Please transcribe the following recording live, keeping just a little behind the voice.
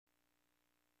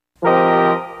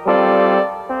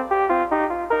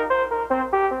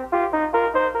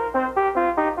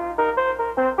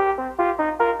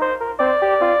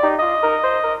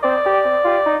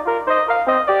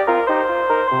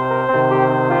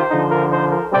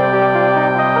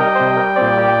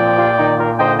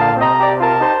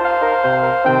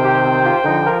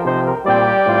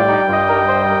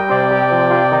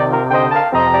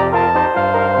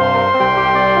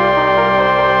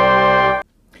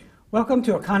Welcome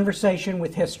to A Conversation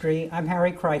with History. I'm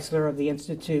Harry Kreisler of the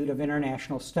Institute of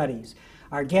International Studies.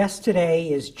 Our guest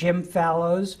today is Jim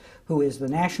Fallows, who is the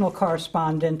national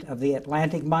correspondent of the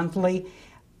Atlantic Monthly.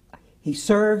 He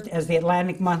served as the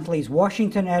Atlantic Monthly's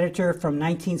Washington editor from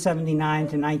 1979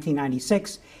 to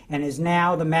 1996 and is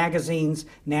now the magazine's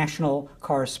national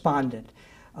correspondent.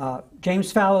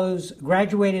 James Fallows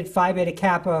graduated Phi Beta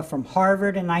Kappa from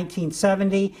Harvard in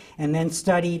 1970 and then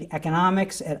studied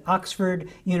economics at Oxford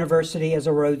University as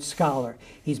a Rhodes Scholar.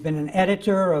 He's been an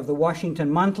editor of the Washington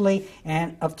Monthly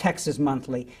and of Texas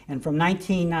Monthly. And from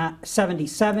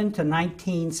 1977 to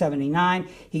 1979,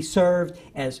 he served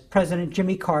as President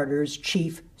Jimmy Carter's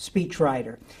chief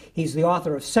speechwriter. He's the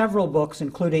author of several books,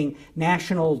 including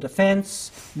National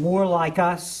Defense, More Like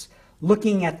Us,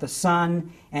 Looking at the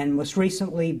Sun, and most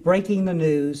recently, Breaking the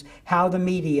News, How the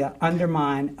Media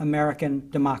Undermine American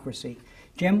Democracy.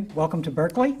 Jim, welcome to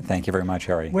Berkeley. Thank you very much,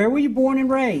 Harry. Where were you born and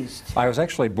raised? I was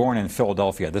actually born in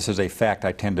Philadelphia. This is a fact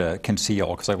I tend to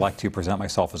conceal because I like to present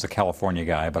myself as a California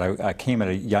guy, but I came at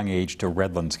a young age to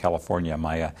Redlands, California.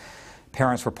 My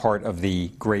parents were part of the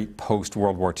great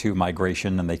post-World War II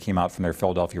migration, and they came out from their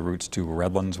Philadelphia roots to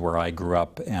Redlands, where I grew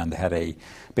up and had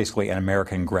basically an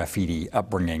American graffiti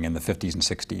upbringing in the 50s and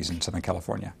 60s in Southern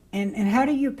California. And how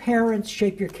do your parents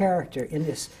shape your character in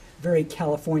this very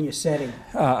California setting?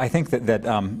 I think that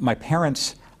my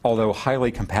parents, although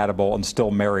highly compatible and still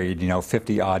married,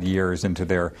 50-odd years into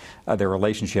their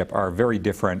relationship, are very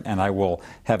different, and I will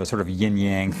have a sort of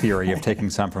yin-yang theory of taking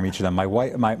some from each of them.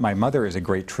 My mother is a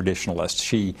great traditionalist.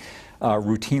 She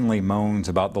routinely moans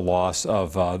about the loss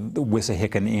of the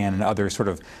Wissahickon Inn and other sort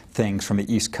of things from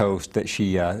the East Coast that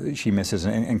she misses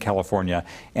in California,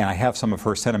 and I have some of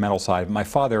her sentimental side. My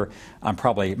father, I'm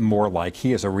probably more like.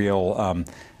 He is a real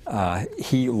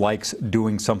he likes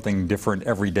doing something different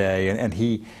every day, and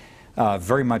he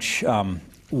very much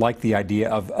liked the idea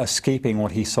of escaping what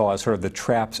he saw as sort of the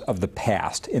traps of the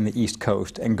past in the East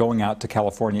Coast and going out to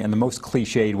California in the most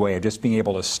cliched way of just being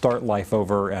able to start life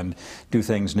over and do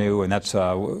things new. And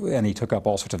and he took up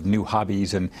all sorts of new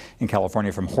hobbies in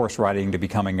California, from horse riding to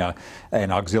becoming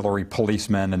an auxiliary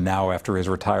policeman, and now after his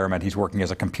retirement he's working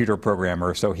as a computer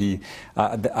programmer. So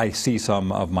I see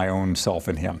some of my own self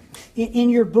in him. In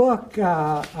your book,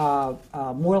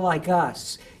 More Like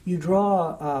Us, you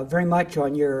draw very much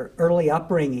on your early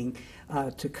upbringing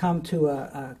to come to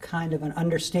a kind of an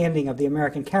understanding of the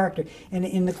American character. And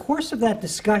in the course of that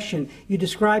discussion, you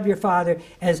describe your father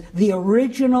as the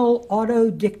original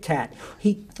autodictat.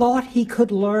 He thought he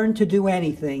could learn to do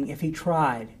anything if he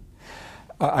tried.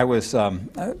 I was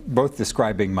both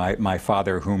describing my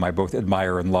father, whom I both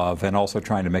admire and love, and also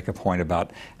trying to make a point about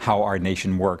how our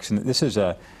nation works. And this is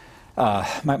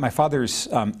my father's,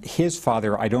 his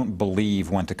father, I don't believe,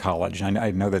 went to college.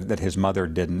 I know that his mother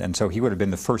didn't, and so he would have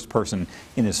been the first person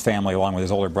in his family, along with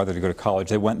his older brother, to go to college.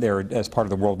 They went there as part of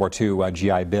the World War II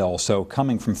GI Bill. So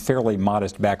coming from fairly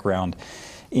modest background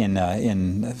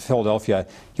in Philadelphia,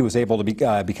 he was able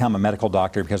to become a medical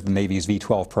doctor because of the Navy's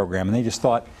V-12 program, and they just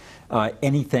thought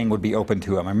anything would be open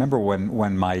to him. I remember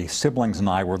when my siblings and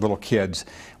I were little kids,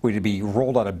 we'd be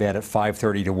rolled out of bed at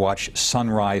 5:30 to watch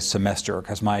Sunrise Semester,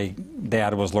 because my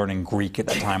dad was learning Greek at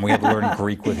the time. We had to learn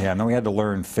Greek with him, and we had to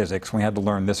learn physics, we had to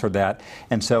learn this or that.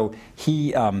 And so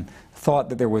he thought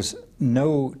that there was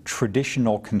no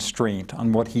traditional constraint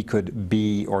on what he could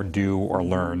be or do or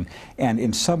learn. And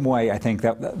in some way, I think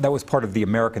that was part of the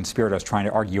American spirit I was trying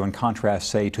to argue, in contrast,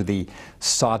 say, to the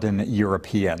sodden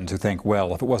Europeans who think,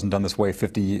 well, if it wasn't done this way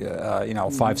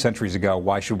 5 centuries ago,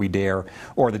 why should we dare?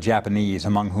 Or the Japanese,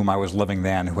 among whom I was living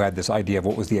then, who had this idea of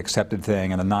what was the accepted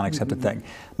thing and the non-accepted thing.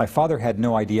 My father had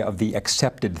no idea of the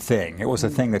accepted thing. It was the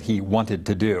thing that he wanted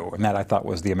to do, and that I thought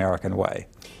was the American way.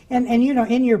 And in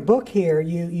your book here,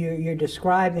 you're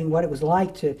describing what it was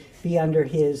like to be under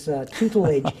his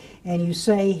tutelage, and you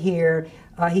say here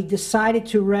he decided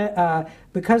to,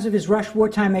 because of his rush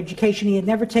wartime education, he had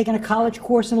never taken a college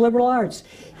course in liberal arts.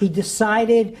 He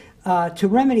decided to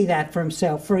remedy that for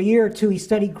himself. For a year or two, he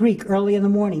studied Greek early in the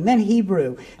morning, then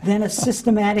Hebrew, then a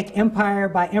systematic empire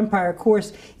by empire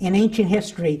course in ancient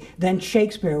history, then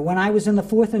Shakespeare. When I was in the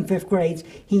 4th and 5th grades,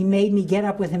 he made me get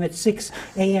up with him at 6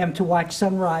 a.m. to watch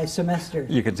Sunrise Semester.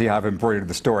 You can see how I've embroidered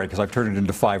the story, because I've turned it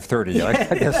into 5:30. Yeah, I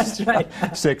guess that's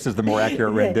right. 6 is the more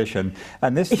accurate rendition.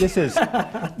 And this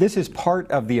is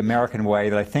part of the American way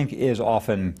that I think is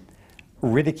often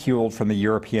ridiculed from the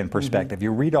European perspective.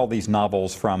 You read all these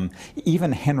novels from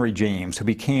even Henry James, who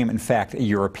became, in fact, a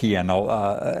European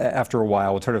after a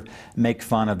while, would sort of make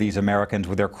fun of these Americans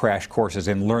with their crash courses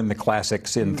and learn the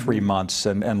classics in 3 months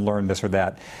and learn this or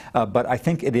that. But I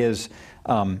think it is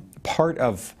part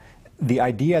of the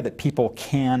idea that people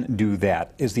can do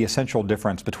that is the essential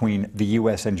difference between the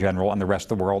U.S. in general and the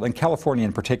rest of the world, and California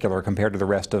in particular compared to the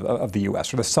rest of the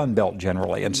U.S., or the Sun Belt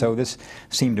generally. And so this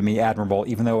seemed to me admirable,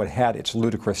 even though it had its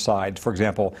ludicrous sides. For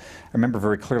example, I remember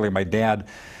very clearly my dad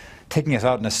taking us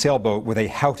out in a sailboat with a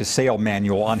how to sail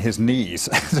manual on his knees.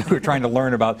 So we were trying to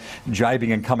learn about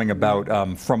jibing and coming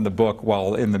about from the book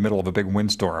while in the middle of a big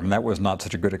windstorm. That was not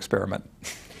such a good experiment.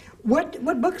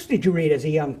 What books did you read as a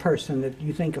young person that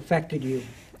you think affected you?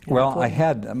 Well, I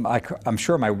had, I'm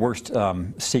sure my worst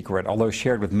secret, although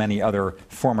shared with many other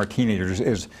former teenagers,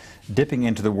 is dipping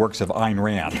into the works of Ayn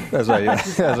Rand as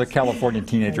a California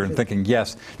teenager and thinking,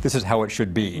 yes, this is how it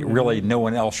should be. Really, no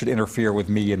one else should interfere with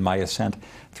me in my ascent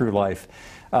through life.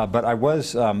 But I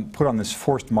was put on this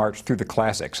forced march through the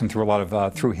classics and through a lot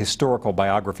of through historical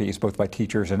biographies, both by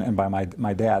teachers and by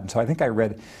my dad. And so I think I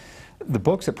read the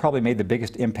books that probably made the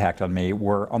biggest impact on me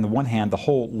were, on the one hand, the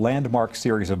whole landmark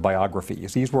series of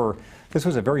biographies. This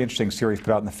was a very interesting series put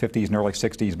out in the 50s and early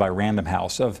 60s by Random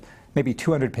House of maybe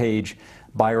 200-page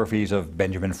biographies of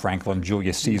Benjamin Franklin,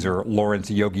 Julius Caesar,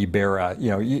 Lawrence Yogi Berra,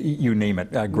 you name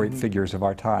it, great figures of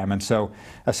our time. And so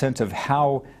a sense of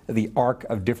how the arc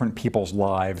of different people's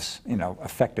lives,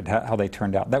 affected how they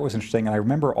turned out. That was interesting. And I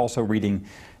remember also reading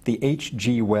the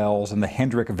H.G. Wells and the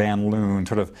Hendrik van Loon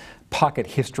sort of pocket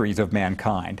histories of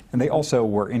mankind. And they also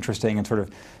were interesting in sort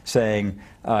of saying,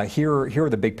 here are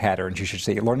the big patterns you should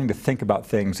see, learning to think about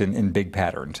things in big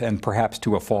patterns. And perhaps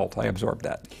to a fault, I absorbed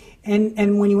that.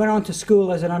 And when you went on to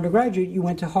school as an undergraduate, you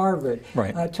went to Harvard.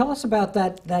 Right. Tell us about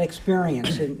that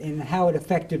experience and how it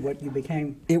affected what you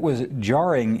became. It was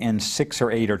jarring in 6 or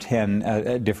 8 or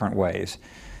 10 different ways.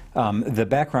 The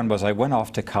background was I went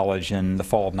off to college in the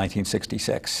fall of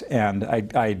 1966, and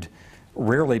I'd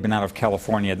rarely been out of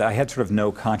California. I had sort of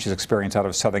no conscious experience out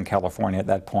of Southern California at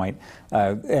that point.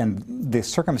 And the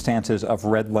circumstances of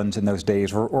Redlands in those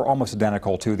days were almost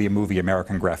identical to the movie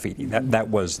American Graffiti. That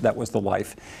was the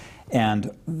life.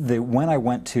 And when I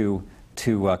went to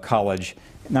college,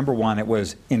 number one, it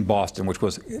was in Boston, which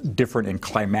was different in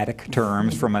climatic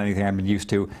terms from anything I'd been used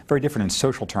to, very different in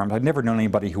social terms. I'd never known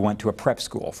anybody who went to a prep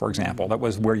school, for example. That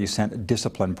was where you sent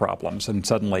discipline problems, and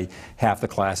suddenly half the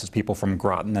class is people from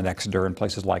Groton and Exeter and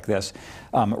places like this.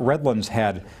 Redlands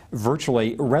had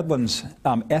Redlands'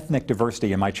 ethnic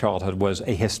diversity in my childhood was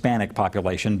a Hispanic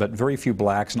population, but very few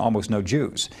blacks and almost no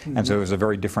Jews. And so it was a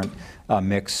very different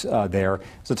mix there. It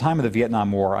was the time of the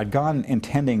Vietnam War. I'd gone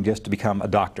intending just to become a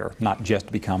doctor, not just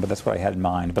to become, but that's what I had in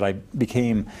mind. But I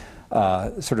became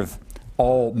sort of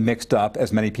all mixed up,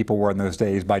 as many people were in those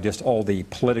days, by just all the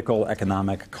political,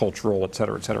 economic, cultural, et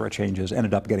cetera, changes.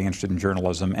 Ended up getting interested in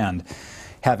journalism and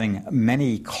having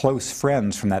many close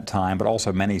friends from that time, but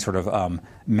also many sort of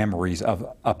memories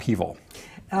of upheaval.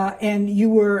 And you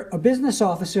were a business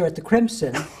officer at the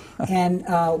Crimson, and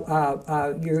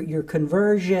your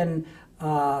conversion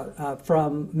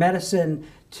from medicine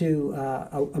to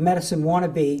a medicine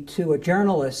wannabe to a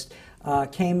journalist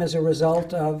came as a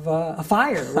result of a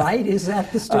fire, right? Is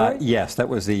that the story? Yes, that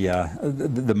was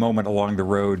the moment along the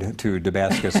road to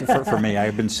Damascus for me. I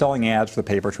had been selling ads for the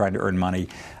paper, trying to earn money.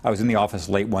 I was in the office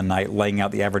late one night, laying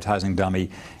out the advertising dummy,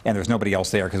 and there was nobody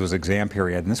else there because it was exam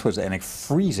period. And this was a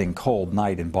freezing cold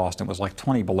night in Boston. It was like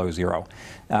 20 below zero.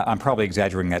 I'm probably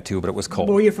exaggerating that too, but it was cold.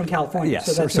 Well, you're from California.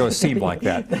 Yes, so it seemed like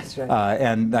that. That's right.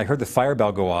 And I heard the fire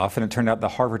bell go off, and it turned out the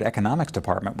Harvard Economics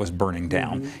Department was burning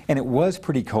down. And it was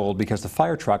pretty cold because the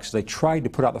fire trucks, they tried to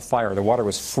put out the fire. The water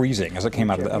was freezing as it came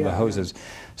out of the hoses.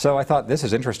 So I thought, this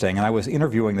is interesting. And I was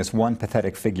interviewing this one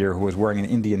pathetic figure who was wearing an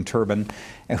Indian turban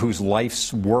and whose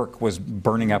life's work was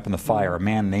burning up in the fire, a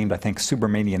man named, I think,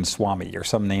 Subramanian Swamy or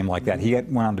some name like that. He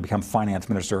went on to become finance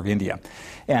minister of India.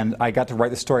 And I got to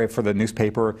write the story for the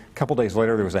newspaper. A couple days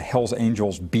later, there was a Hells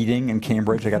Angels beating in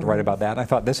Cambridge. I got to write about that. I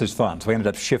thought, this is fun. So we ended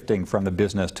up shifting from the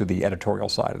business to the editorial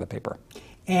side of the paper.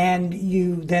 And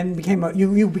you then became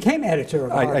you became editor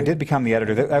of Harvard. I did become the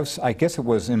editor. That was, I guess it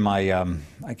was in my,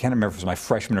 I can't remember if it was my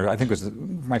freshman or, I think it was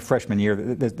my freshman year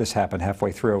that this happened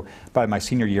halfway through. By my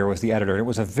senior year, was the editor. It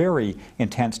was a very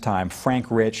intense time.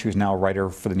 Frank Rich, who's now a writer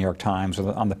for the New York Times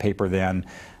on the paper then,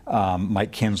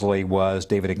 Mike Kinsley was,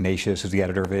 David Ignatius, who's the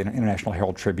editor of the International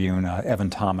Herald Tribune,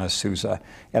 Evan Thomas, who's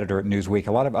editor at Newsweek,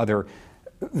 a lot of other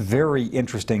very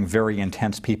interesting, very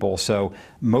intense people. So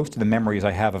most of the memories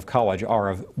I have of college are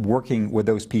of working with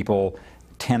those people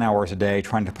 10 hours a day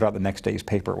trying to put out the next day's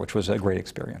paper, which was a great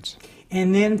experience.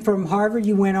 And then from Harvard,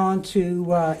 you went on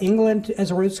to England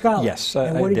as a Rhodes Scholar. Yes,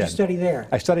 and what I did you study there?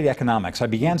 I studied economics. I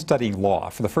began studying law.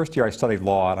 For the first year, I studied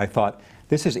law, and I thought,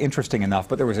 this is interesting enough,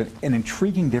 but there was an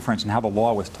intriguing difference in how the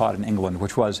law was taught in England,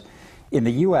 which was, in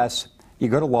the U.S., you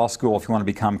go to law school if you want to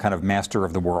become kind of master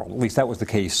of the world. At least that was the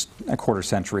case a quarter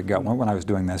century ago when I was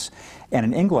doing this. And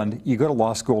in England, you go to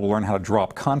law school to learn how to draw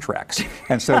up contracts.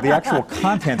 And so the actual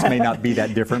contents may not be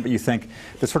that different, but you think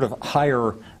the sort of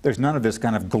higher, there's none of this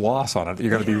kind of gloss on it that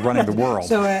you're going to be running the world.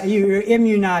 So you were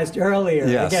immunized earlier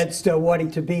yes. against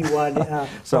wanting to be one so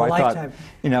for a I lifetime.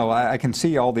 thought, I can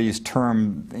see all these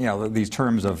these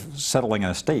terms of settling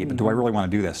an estate, but do I really want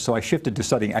to do this? So I shifted to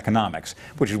studying economics,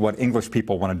 which is what English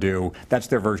people want to do. That's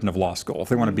their version of law school. If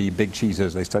they want to be big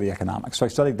cheeses, they study economics. So I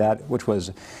studied that, which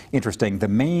was interesting. The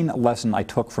main lesson I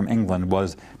took from England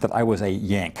was that I was a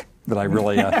Yank, that I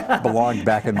really belonged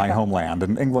back in my homeland.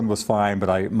 And England was fine,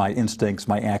 but my instincts,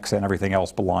 my accent, everything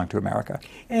else belonged to America.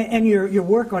 And your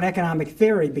work on economic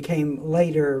theory became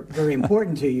later very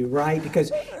important to you, right?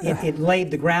 Because it laid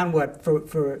the groundwork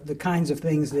for the kinds of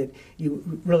things that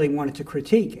you really wanted to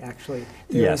critique, actually.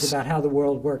 Theories yes. about how the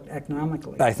world worked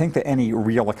economically. I think that any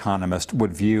real economist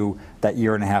would view that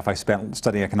year and a half I spent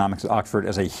studying economics at Oxford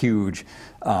as a huge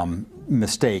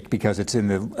mistake, because it's in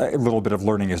the a little bit of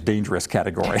learning is dangerous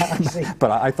category. But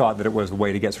I thought that it was a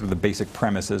way to get sort of the basic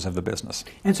premises of the business.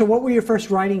 And so what were your first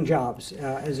writing jobs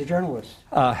as a journalist?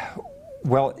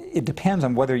 Well, it depends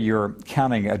on whether you're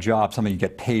counting a job, something you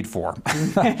get paid for.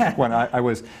 When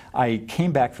I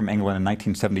came back from England in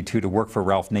 1972 to work for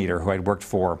Ralph Nader, who I'd worked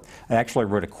for. I actually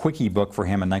wrote a quickie book for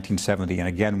him in 1970 and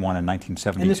again one in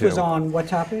 1972. And this was on what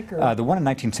topic? Or? The one in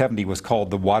 1970 was called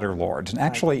The Water Lords, and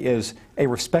actually is a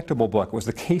respectable book. It was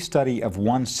the case study of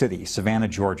one city, Savannah,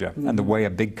 Georgia, and the way a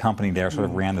big company there sort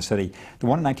of ran the city. The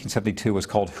one in 1972 was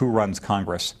called Who Runs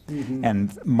Congress?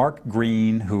 And Mark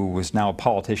Green, who was now a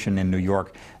politician in New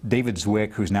York, David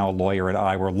Zwick, who's now a lawyer, and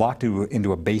I were locked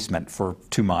into a basement for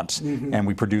 2 months, and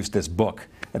we produced this book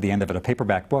at the end of it, a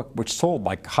paperback book, which sold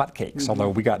like hotcakes, although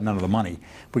we got none of the money.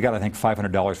 We got, I think,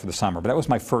 $500 for the summer, but that was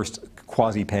my first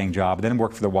quasi-paying job. Then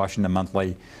worked for the Washington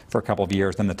Monthly for a couple of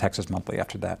years, then the Texas Monthly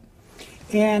after that.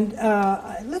 And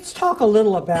let's talk a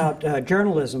little about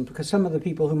journalism, because some of the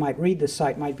people who might read this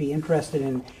site might be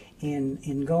interested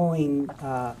in going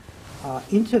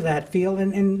into that field,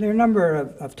 and there are a number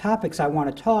of topics I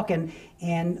want to talk. And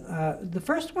the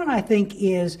first one, I think,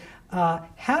 is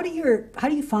how do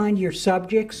you find your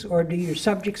subjects, or do your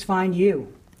subjects find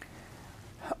you?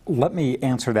 Let me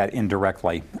answer that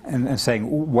indirectly, and saying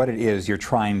what it is you're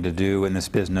trying to do in this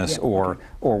business, or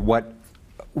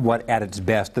what at its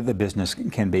best that the business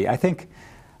can be. I think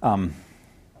I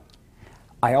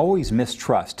always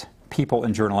mistrust people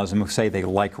in journalism who say they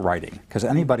like writing, because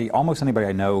almost anybody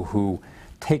I know who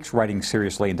takes writing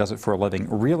seriously and does it for a living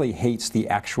really hates the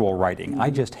actual writing. I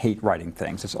just hate writing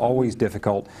things. It's always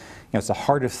difficult. It's the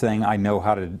hardest thing I know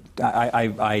how to,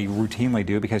 I routinely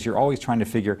do, because you're always trying to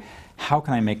figure, how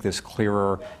can I make this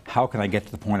clearer? How can I get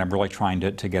to the point I'm really trying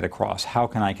to get across? How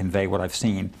can I convey what I've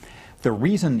seen? The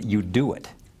reason you do it,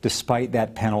 despite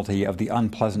that penalty of the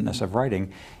unpleasantness of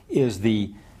writing, is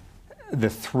the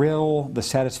thrill, the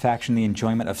satisfaction, the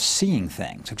enjoyment of seeing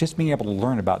things, of just being able to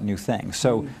learn about new things.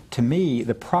 So to me,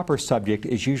 the proper subject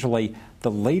is usually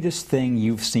the latest thing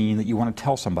you've seen that you want to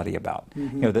tell somebody about.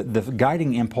 The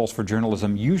guiding impulse for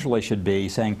journalism usually should be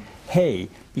saying, hey,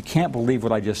 you can't believe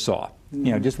what I just saw.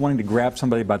 Just wanting to grab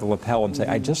somebody by the lapel and say,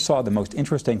 I just saw the most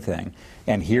interesting thing,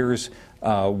 and here's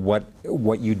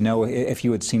what you'd know if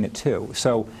you had seen it too.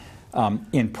 So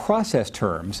in process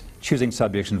terms, choosing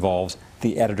subjects involves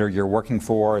the editor you're working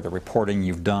for, the reporting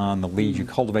you've done, the leads you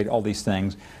cultivate, all these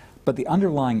things. But the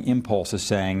underlying impulse is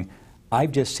saying,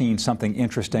 I've just seen something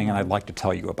interesting and I'd like to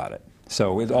tell you about it.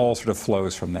 So it all sort of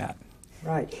flows from that.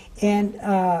 Right. And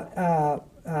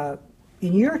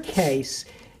in your case,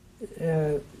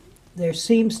 there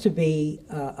seems to be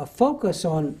a focus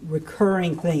on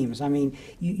recurring themes. I mean,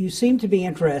 you seem to be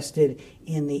interested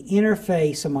in the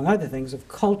interface, among other things, of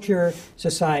culture,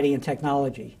 society, and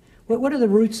technology. What are the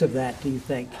roots of that, do you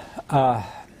think? Other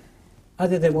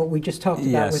than what we just talked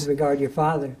about with regard to your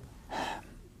father?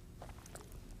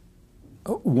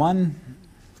 One,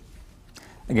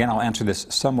 again, I'll answer this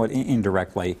somewhat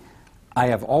indirectly. I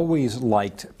have always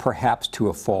liked, perhaps to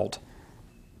a fault,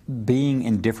 being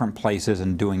in different places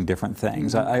and doing different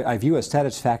things. I view a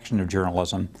satisfaction of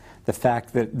journalism the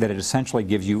fact that it essentially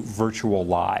gives you virtual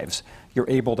lives. You're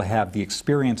able to have the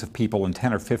experience of people in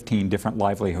 10 or 15 different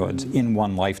livelihoods in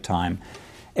one lifetime.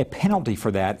 A penalty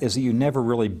for that is that you never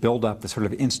really build up the sort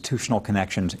of institutional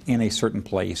connections in a certain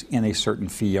place, in a certain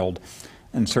field,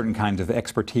 and certain kinds of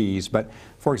expertise. But,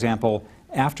 for example,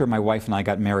 after my wife and I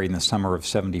got married in the summer of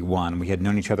 '71, we had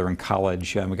known each other in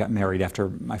college, and we got married after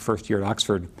my first year at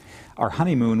Oxford. Our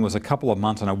honeymoon was a couple of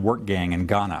months on a work gang in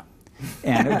Ghana.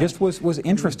 And it just was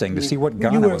interesting to see what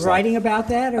Ghana was like. You were writing about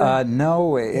that? Or?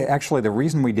 No, actually the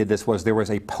reason we did this was there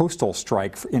was a postal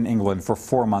strike in England for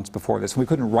 4 months before this. We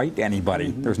couldn't write to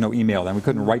anybody. There was no email then. We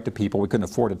couldn't write to people. We couldn't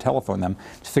afford to telephone them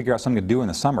to figure out something to do in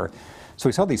the summer. So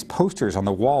we saw these posters on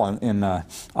the wall in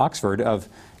Oxford of,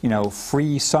 you know,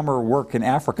 free summer work in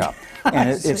Africa, and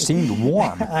it seemed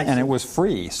warm, and it was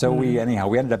free. So we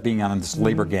ended up being on this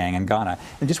labor gang in Ghana.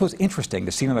 It just was interesting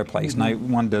to see another place, and I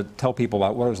wanted to tell people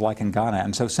about what it was like in Ghana.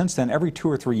 And so since then, every 2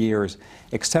 or 3 years,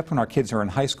 except when our kids are in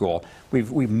high school,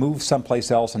 we've moved someplace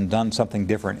else and done something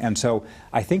different. And so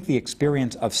I think the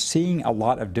experience of seeing a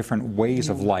lot of different ways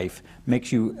of life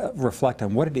makes you reflect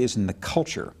on what it is in the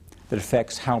culture that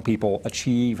affects how people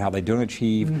achieve, how they don't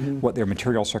achieve, what their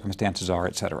material circumstances are,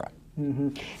 et cetera.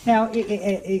 Now,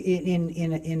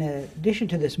 in addition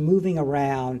to this moving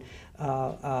around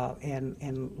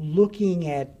and looking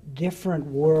at different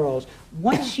worlds,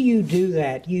 once you do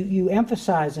that, you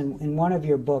emphasize in one of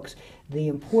your books the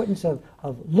importance of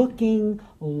looking,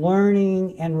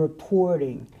 learning, and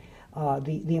reporting.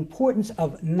 The importance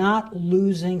of not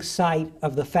losing sight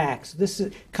of the facts. This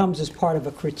comes as part of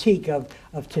a critique of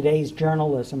today's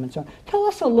journalism and so on. Tell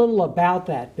us a little about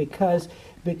that, because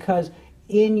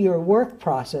in your work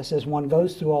process, as one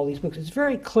goes through all these books, it's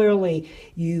very clearly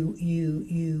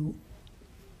you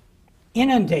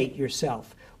inundate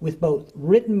yourself with both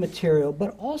written material,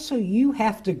 but also you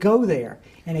have to go there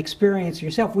and experience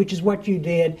yourself, which is what you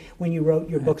did when you wrote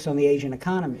your books on the Asian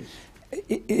economies.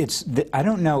 I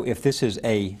don't know if this is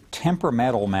a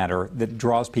temperamental matter that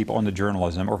draws people into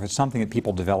journalism, or if it's something that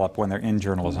people develop when they're in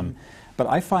journalism, but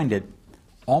I find it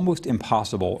almost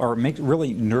impossible, or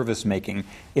really nervous-making,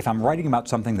 if I'm writing about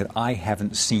something that I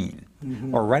haven't seen,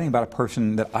 or writing about a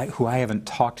person who I haven't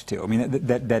talked to. I mean,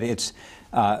 that it's,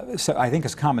 so I think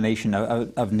it's a combination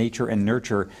of nature and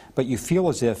nurture, but you feel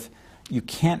as if you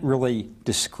can't really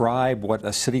describe what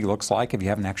a city looks like if you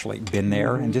haven't actually been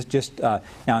there. And now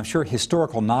I'm sure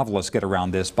historical novelists get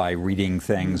around this by reading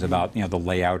things about, you know, the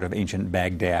layout of ancient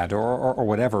Baghdad or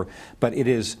whatever. But it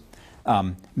is,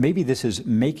 maybe this is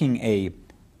making a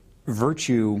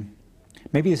virtue,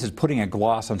 maybe this is putting a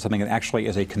gloss on something that actually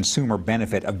is a consumer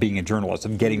benefit of being a journalist,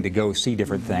 of getting to go see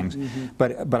different things.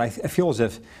 But I feel as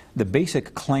if the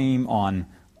basic claim on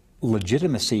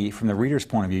legitimacy from the reader's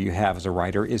point of view you have as a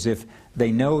writer is if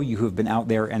they know you have been out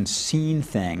there and seen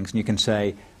things, and you can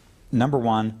say, number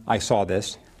one, I saw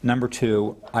this. Number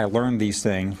two, I learned these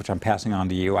things, which I'm passing on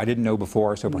to you. I didn't know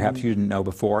before, so perhaps you didn't know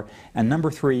before. And number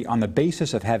three, on the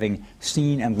basis of having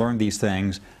seen and learned these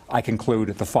things, I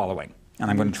conclude the following.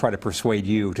 And I'm going to try to persuade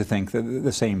you to think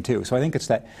the same too. So I think it's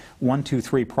that 1, 2,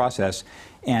 3 process.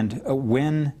 And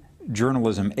when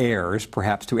journalism errs,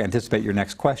 perhaps to anticipate your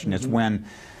next question, is when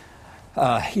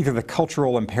either the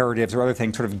cultural imperatives or other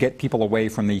things sort of get people away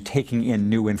from the taking in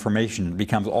new information. It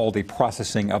becomes all the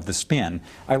processing of the spin.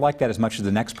 I like that as much as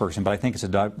the next person, but I think it's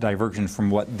a diversion from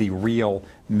what the real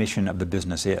mission of the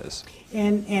business is.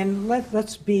 And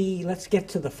let's get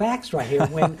to the facts right here.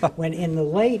 When in the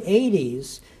late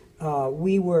 80s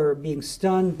we were being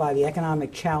stunned by the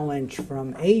economic challenge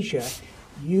from Asia,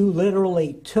 you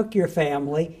literally took your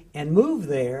family and moved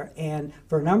there, and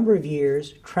for a number of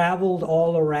years traveled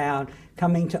all around,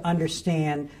 coming to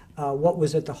understand what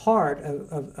was at the heart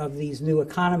of these new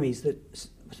economies that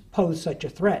pose such a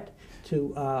threat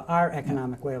to our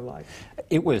economic way of life.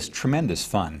 It was tremendous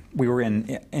fun. We were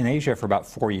in Asia for about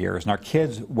 4 years, and our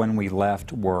kids, when we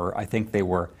left, I think they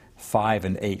were 5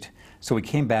 and 8. So we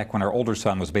came back when our older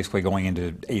son was basically going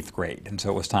into 8th grade, and so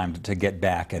it was time to get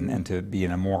back and to be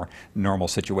in a more normal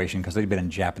situation, because they'd been in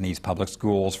Japanese public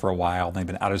schools for a while, and they'd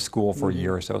been out of school for a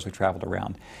year or so as we traveled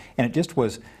around. And it just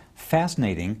was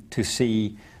fascinating to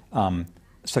see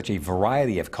such a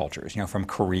variety of cultures, you know, from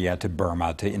Korea to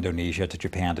Burma to Indonesia to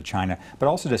Japan to China, but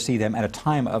also to see them at a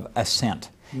time of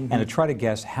ascent. And to try to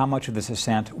guess how much of this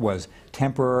ascent was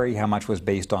temporary, how much was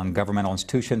based on governmental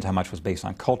institutions, how much was based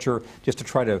on culture, just to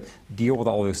try to deal with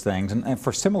all those things. And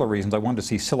for similar reasons, I wanted to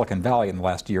see Silicon Valley in the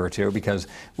last year or two, because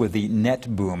with the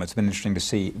net boom, it's been interesting to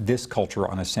see this culture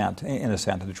in ascent, and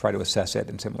to try to assess it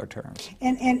in similar terms.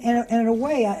 And in a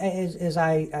way, as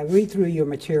I read through your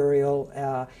material,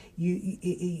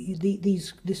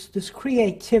 this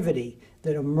creativity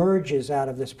that emerges out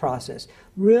of this process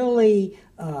really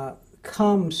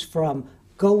comes from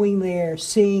going there,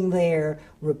 seeing there,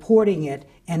 reporting it,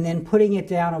 and then putting it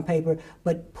down on paper,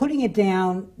 but putting it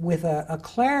down with a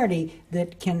clarity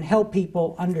that can help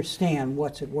people understand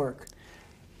what's at work.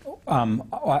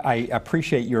 I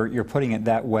appreciate your putting it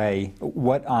that way.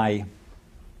 What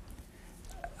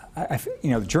you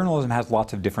know, journalism has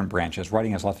lots of different branches.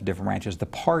 Writing has lots of different branches. The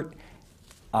part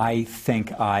I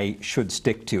think I should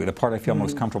stick to, the part I feel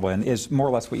most comfortable in, is more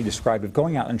or less what you described, of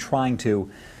going out and trying to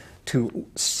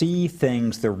see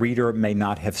things the reader may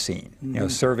not have seen. You know,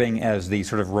 serving as the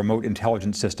sort of remote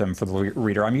intelligence system for the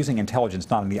reader. I'm using intelligence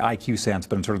not in the IQ sense,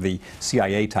 but in sort of the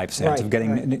CIA type sense of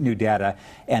getting new data,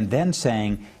 and then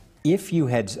saying, if you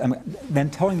had,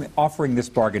 then offering this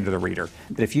bargain to the reader,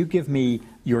 that if you give me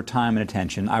your time and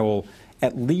attention, I will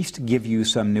at least give you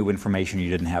some new information you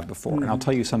didn't have before. And I'll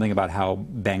tell you something about how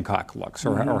Bangkok looks,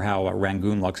 or how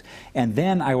Rangoon looks. And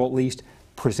then I will at least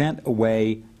present a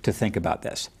way to think about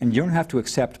this. And you don't have to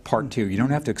accept part two. You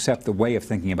don't have to accept the way of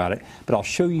thinking about it, but I'll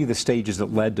show you the stages that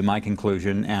led to my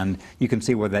conclusion, and you can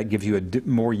see whether that gives you a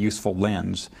more useful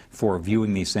lens for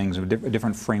viewing these things, a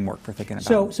different framework for thinking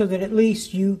about it. So that at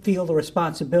least you feel the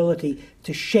responsibility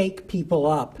to shake people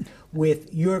up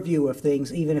with your view of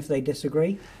things, even if they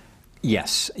disagree?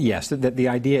 Yes, yes. The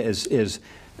idea is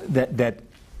that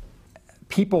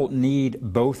people need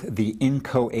both the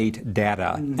inchoate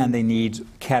data and they need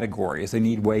categories. They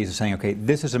need ways of saying, okay,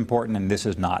 this is important and this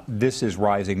is not. This is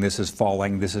rising, this is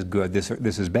falling, this is good,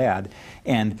 this is bad.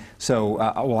 And so,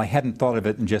 well, I hadn't thought of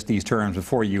it in just these terms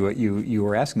before you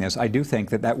were asking this. I do think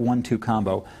that 1-2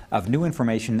 combo of new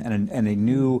information and a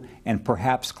new and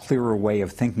perhaps clearer way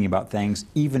of thinking about things,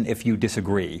 even if you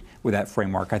disagree with that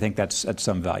framework, I think that's at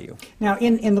some value. Now,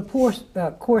 in the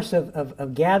course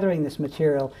of gathering this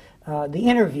material, the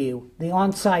interview, the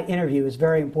on-site interview, is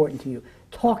very important to you.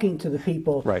 Talking to the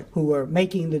people who are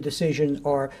making the decisions,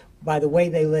 or by the way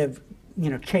they live, you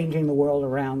know, changing the world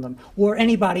around them, or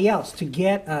anybody else, to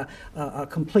get a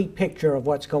complete picture of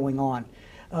what's going on.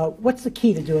 What's the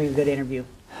key to doing a good interview?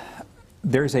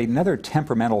 There's another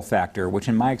temperamental factor, which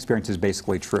in my experience is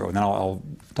basically true, and then I'll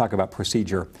talk about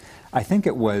procedure. I think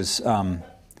it was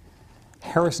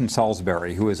Harrison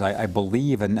Salisbury, who is, I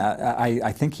believe, and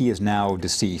I think he is now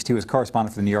deceased. He was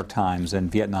correspondent for the New York Times in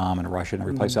Vietnam and Russia and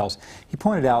every place else. He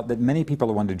pointed out that many people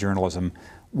who went to journalism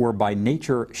were by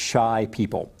nature shy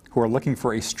people who are looking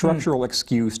for a structural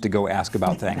excuse to go ask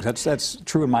about things. That's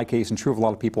true in my case and true of a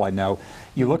lot of people I know.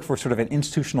 You look for sort of an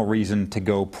institutional reason to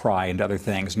go pry into other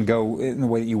things and go in the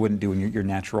way that you wouldn't do in your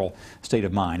natural state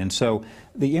of mind. And so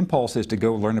the impulse is to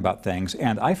go learn about things,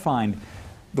 and I find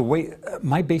the way,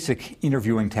 my basic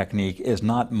interviewing technique is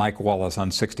not Mike Wallace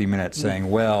on 60 Minutes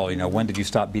saying, well, you know, when did you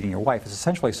stop beating your wife? It's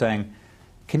essentially saying,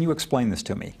 can you explain this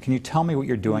to me? Can you tell me what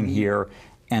you're doing here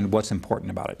and what's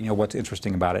important about it? You know, what's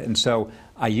interesting about it? And so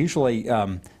I usually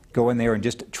go in there and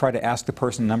just try to ask the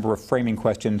person a number of framing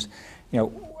questions. You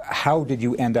know, how did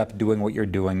you end up doing what you're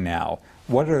doing now?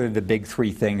 What are the big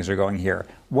three things that are going here?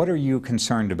 What are you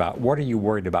concerned about? What are you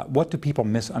worried about? What do people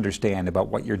misunderstand about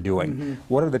what you're doing?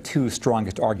 What are the two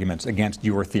strongest arguments against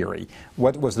your theory?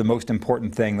 What was the most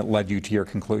important thing that led you to your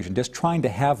conclusion? Just trying to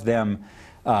have them,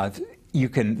 you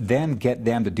can then get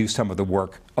them to do some of the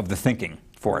work of the thinking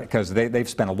for it, because they've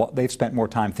spent more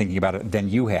time thinking about it than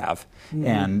you have,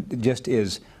 and it just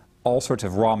is all sorts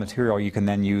of raw material you can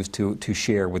then use to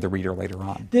share with the reader later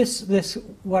on. This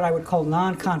what I would call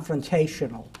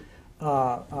non-confrontational,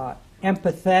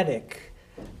 empathetic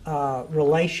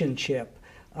relationship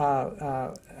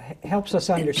helps us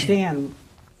understand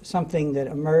something that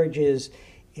emerges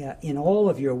in all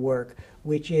of your work,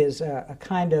 which is a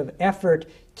kind of effort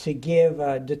to give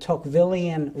a de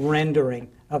Tocquevillian rendering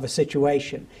of a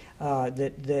situation. And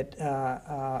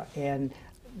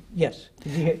yes.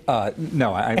 Did you hear?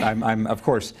 No, I'm of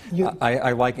course.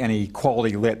 I like any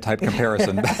quality lit type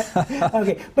comparison.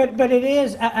 Okay, but it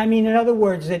is. I mean, in other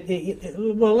words,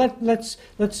 well,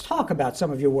 let's talk about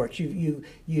some of your works.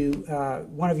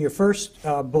 One of your first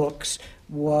books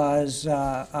was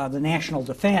The National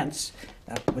Defense,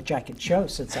 which I can show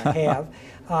since I have,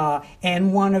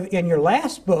 and your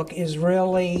last book is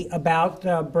really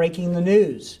about breaking the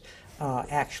news,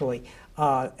 actually.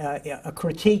 A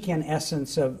critique, in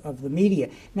essence, of the media.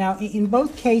 Now, in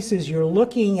both cases, you're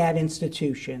looking at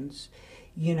institutions,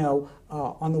 you know,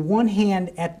 on the one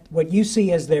hand, at what you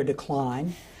see as their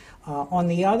decline. On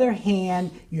the other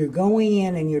hand, you're going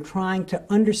in and you're trying to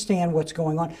understand what's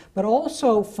going on, but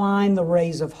also find the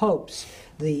rays of hopes,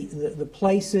 the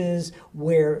places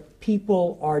where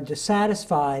people are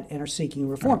dissatisfied and are seeking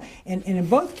reform. Right. And in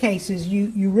both cases,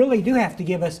 you really do have to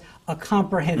give us a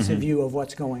comprehensive view of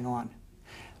what's going on.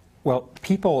 Well,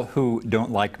 people who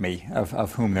don't like me,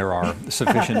 of whom there are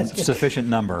sufficient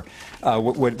number,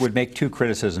 would make two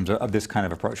criticisms of this kind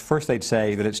of approach. First, they'd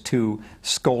say that it's too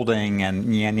scolding and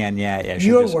nya-nya-nya-ish.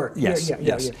 Your work. Yes,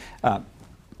 yes.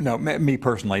 No, me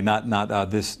personally, not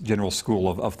this general school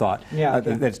of thought. Yeah,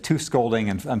 okay. That's too scolding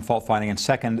and fault-finding. And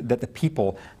second, that the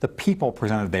people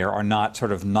presented there are not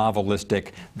sort of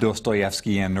novelistic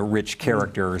Dostoevskian rich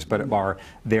characters, but are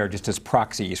there just as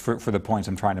proxies for the points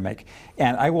I'm trying to make.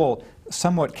 And I will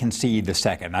somewhat concede the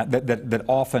second, that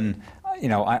often, you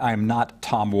know, I'm not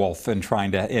Tom Wolfe in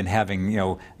having, you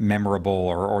know, memorable,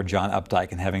 or John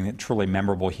Updike and having truly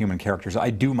memorable human characters.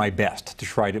 I do my best to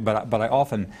try to, but I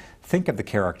often think of the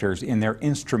characters in their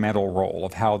instrumental role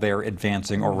of how they're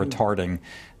advancing or retarding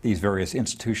these various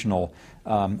institutional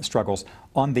struggles.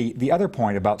 On the other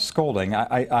point about scolding,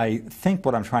 I think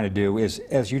what I'm trying to do is,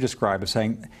 as you described, is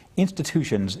saying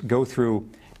institutions go through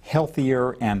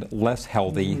healthier and less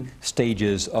healthy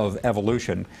stages of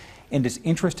evolution. And it's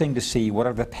interesting to see what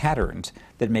are the patterns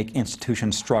that make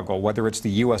institutions struggle, whether it's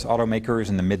the U.S. automakers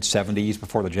in the mid-'70s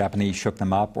before the Japanese shook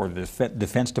them up, or the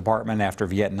Defense Department after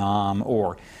Vietnam,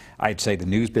 or I'd say the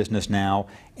news business now,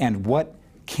 and what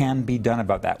can be done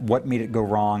about that, what made it go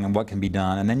wrong and what can be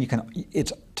done. And then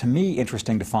it's, to me,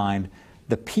 interesting to find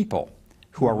the people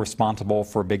who are responsible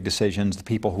for big decisions, the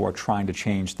people who are trying to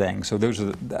change things. So those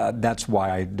are that's why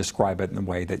I describe it in the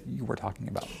way that you were talking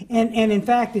about. And in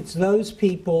fact, it's those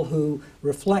people who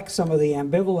reflect some of the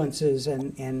ambivalences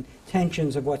and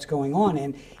tensions of what's going on.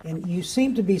 And you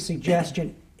seem to be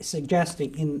suggesting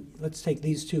in, let's take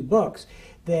these two books,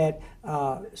 that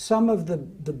some of the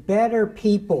better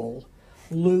people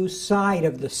lose sight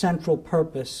of the central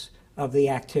purpose of the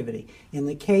activity. In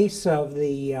the case of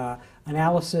the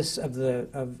analysis of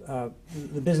the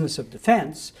business of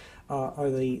defense, or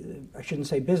I shouldn't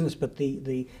say business, but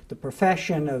the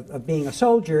profession of being a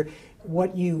soldier,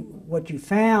 what you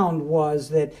found was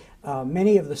that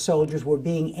many of the soldiers were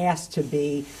being asked to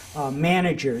be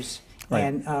managers. Right.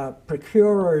 And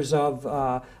procurers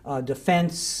of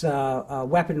defense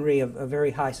weaponry of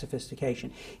very high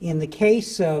sophistication. In the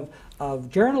case of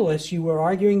journalists, you were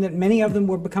arguing that many of them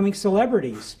were becoming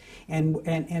celebrities,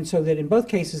 and so that in both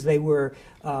cases they were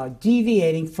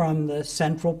deviating from the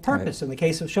central purpose. Right. In the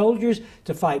case of soldiers,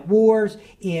 to fight wars.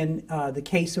 In the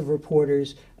case of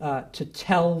reporters, to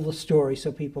tell the story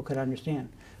so people could understand.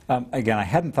 Again, I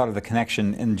hadn't thought of the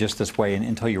connection in just this way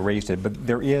until you raised it, but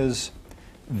there is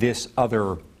this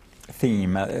other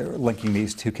theme linking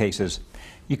these two cases.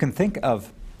 You can think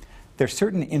of, there's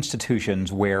certain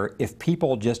institutions where if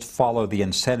people just follow the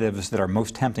incentives that are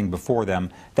most tempting before them,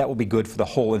 that will be good for the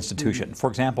whole institution. For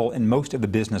example, in most of the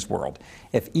business world,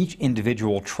 if each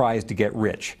individual tries to get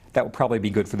rich, that will probably be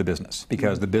good for the business,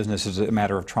 because the business is a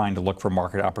matter of trying to look for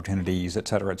market opportunities, et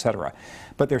cetera, et cetera.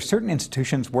 But there are certain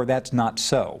institutions where that's not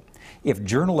so. If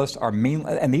journalists are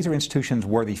and these are institutions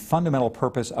where the fundamental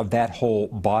purpose of that whole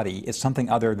body is something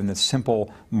other than the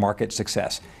simple market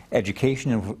success.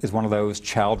 Education is one of those,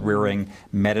 child rearing,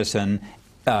 medicine,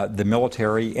 the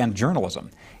military, and journalism.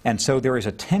 And so there is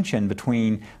a tension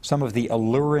between some of the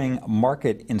alluring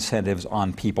market incentives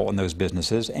on people in those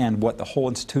businesses and what the whole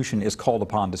institution is called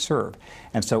upon to serve.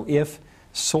 And so if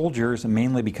soldiers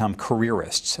mainly become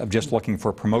careerists of just looking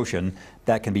for promotion,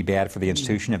 that can be bad for the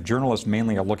institution. If journalists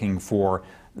mainly are looking for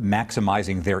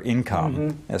maximizing their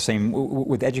income, same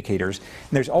with educators.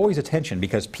 And there's always a tension,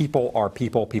 because people are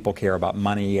people. People care about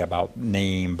money, about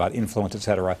name, about influence,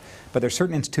 etc. But there's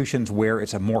certain institutions where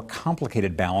it's a more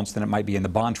complicated balance than it might be in the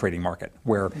bond trading market,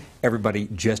 where everybody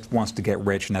just wants to get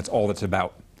rich and that's all it's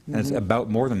about. And it's about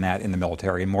more than that in the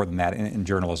military and more than that in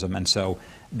journalism. And so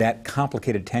that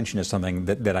complicated tension is something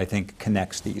that I think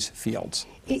connects these fields.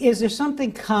 Is there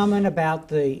something common about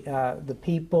the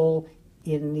people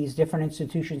in these different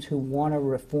institutions who want to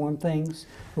reform things,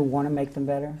 who want to make them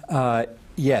better?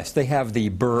 Yes, they have the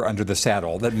burr under the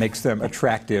saddle that makes them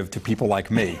attractive to people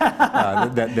like me.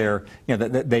 That they're, you know,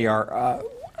 that they are. I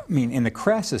mean, in the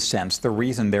crassest sense, the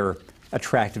reason they're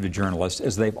attractive to journalists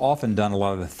is they've often done a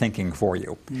lot of the thinking for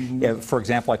you. For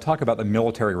example, I talk about the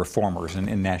military reformers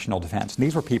in national defense. And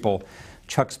these were people,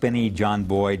 Chuck Spinney, John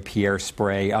Boyd, Pierre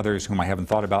Sprey, others whom I haven't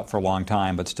thought about for a long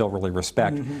time but still really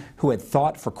respect, who had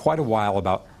thought for quite a while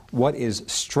about what is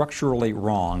structurally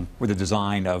wrong with the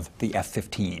design of the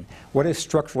F-15? What is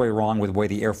structurally wrong with the way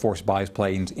the Air Force buys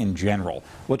planes in general?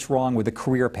 What's wrong with the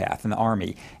career path in the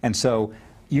Army? And so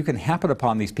you can happen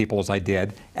upon these people, as I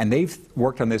did, and they've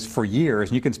worked on this for years,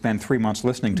 and you can spend 3 months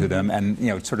listening to them and, you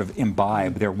know, sort of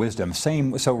imbibe their wisdom.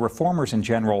 So reformers in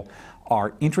general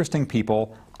are interesting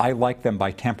people. I like them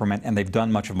by temperament, and they've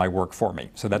done much of my work for me.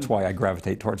 So that's why I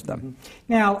gravitate towards them.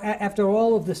 Now, after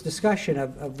all of this discussion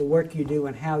of the work you do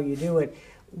and how you do it,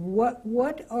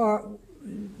 what are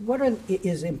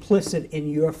is implicit in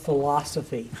your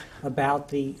philosophy about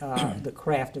the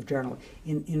craft of journalism?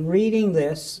 In reading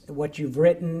this, what you've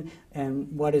written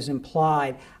and what is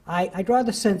implied, I draw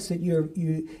the sense that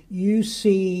you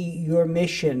see your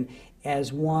mission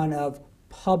as one of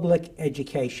public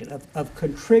education, of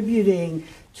contributing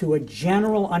to a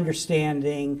general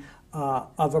understanding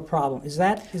of a problem. Is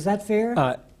that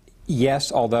fair?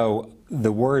 Yes, although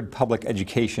the word public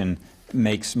education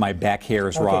makes my back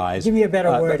hairs rise. Give me a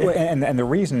better word. And the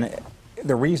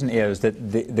reason is that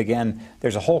again,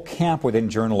 there's a whole camp within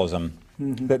journalism.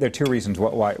 There are two reasons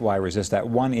why I resist that.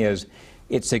 One is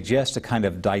it suggests a kind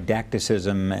of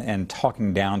didacticism and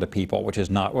talking down to people, which is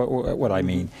not what I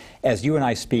mean. As you and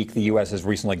I speak, the U.S. has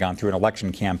recently gone through an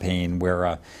election campaign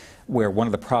where one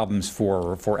of the problems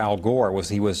for Al Gore was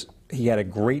he had a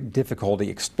great difficulty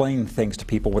explaining things to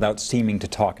people without seeming to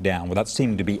talk down, without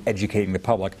seeming to be educating the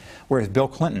public, whereas Bill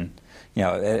Clinton,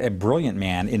 a brilliant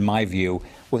man in my view,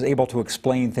 was able to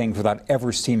explain things without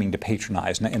ever seeming to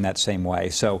patronize in that same way.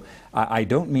 So I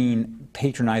don't mean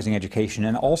patronizing education,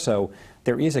 and also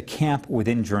there is a camp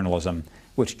within journalism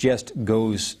which just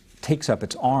takes up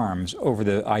its arms over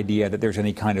the idea that there's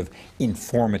any kind of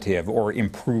informative or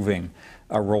improving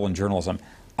role in journalism.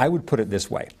 I would put it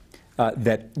this way.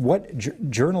 That what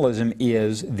journalism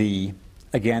is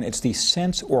it's the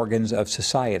sense organs of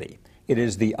society. It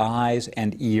is the eyes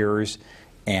and ears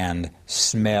and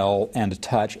smell and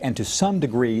touch, and to some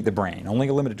degree the brain, only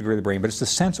a limited degree of the brain, but it's the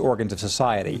sense organs of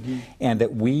society. And that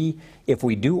if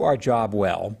we do our job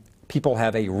well, people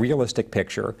have a realistic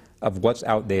picture of what's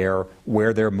out there,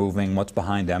 where they're moving, what's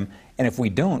behind them. And if we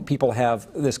don't, people have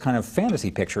this kind of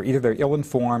fantasy picture. Either they're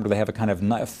ill-informed or they have a kind of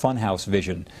funhouse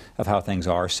vision of how things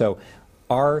are. So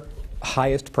our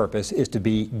highest purpose is to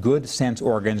be good sense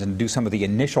organs and do some of the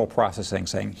initial processing,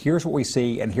 saying, here's what we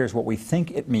see and here's what we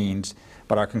think it means,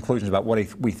 but our conclusions about what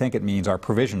we think it means are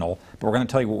provisional, but we're going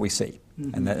to tell you what we see.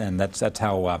 And that's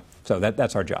how, so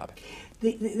that's our job.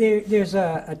 There's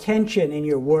a tension in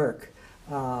your work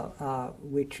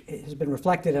which has been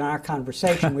reflected in our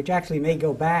conversation, which actually may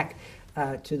go back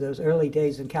to those early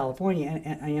days in California.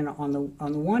 And on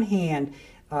the one hand,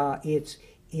 it's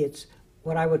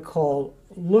what I would call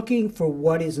looking for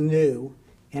what is new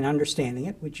and understanding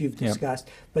it, which you've discussed.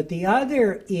 Yep. But the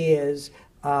other is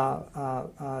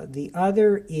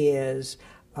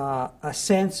a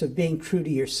sense of being true to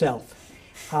yourself.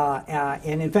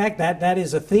 And in fact, that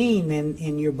is a theme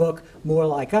in your book, More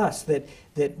Like Us, that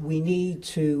we need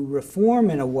to reform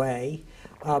in a way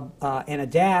and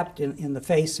adapt in the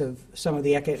face of some of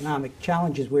the economic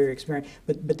challenges we're experiencing,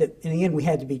 but that in the end we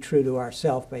had to be true to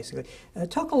ourselves, basically.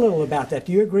 Talk a little about that.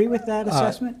 Do you agree with that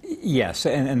assessment? Yes,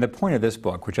 and the point of this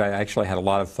book, which I actually had a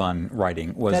lot of fun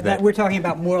writing, was that we're talking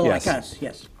about More Like Us,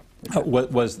 yes.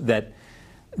 Was that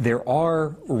there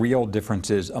are real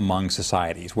differences among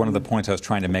societies. One of the points I was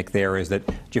trying to make there is that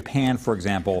Japan, for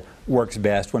example, works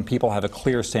best when people have a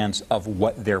clear sense of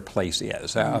what their place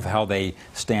is, of how they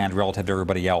stand relative to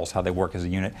everybody else, how they work as a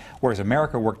unit. Whereas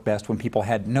America worked best when people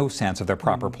had no sense of their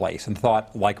proper place and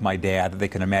thought, like my dad, that they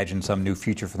can imagine some new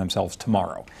future for themselves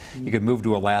tomorrow. You could move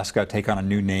to Alaska, take on a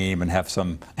new name, and have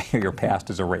your past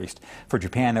is erased. For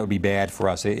Japan, that would be bad. For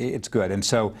us, it's good. And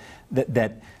so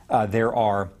there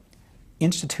are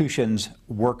institutions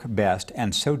work best,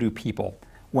 and so do people,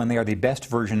 when they are the best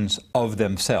versions of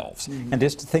themselves. And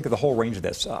just to think of the whole range of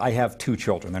this, I have two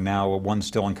children. They're now, one's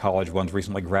still in college, one's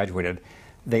recently graduated.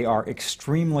 They are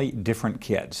extremely different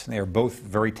kids. They are both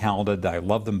very talented. I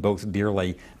love them both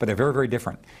dearly, but they're very, very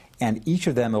different. And each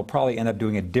of them will probably end up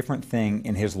doing a different thing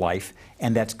in his life,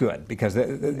 and that's good, because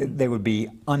they would be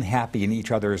unhappy in each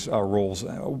other's roles,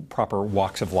 proper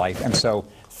walks of life. And so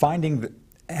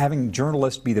having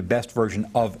journalists be the best version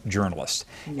of journalists,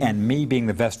 and me being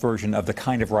the best version of the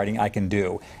kind of writing I can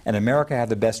do, and America have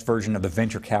the best version of the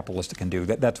venture capitalist it can do.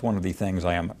 That's one of the things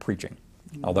I am preaching.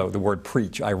 Although the word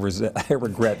preach, I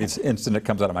regret this instant it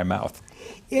comes out of my mouth.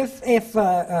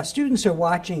 If students are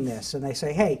watching this and they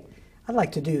say, hey, I'd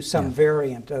like to do some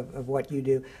variant of what you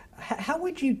do, how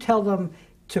would you tell them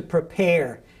to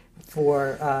prepare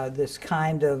for this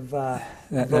kind of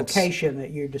vocation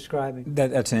that you're describing?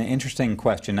 That's an interesting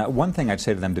question. One thing I'd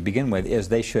say to them to begin with is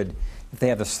they should, if they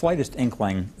have the slightest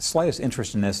inkling, slightest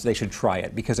interest in this, they should try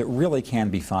it, because it really can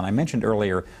be fun. I mentioned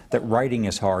earlier that writing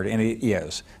is hard, and it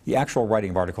is. The actual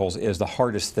writing of articles is the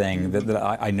hardest thing that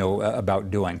I know about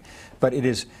doing. But it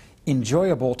is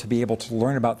enjoyable to be able to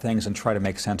learn about things and try to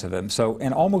make sense of them. So,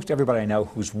 and almost everybody I know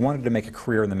who's wanted to make a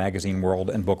career in the magazine world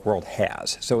and book world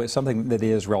has. So it's something that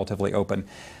is relatively open.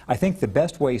 I think the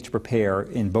best ways to prepare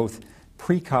in both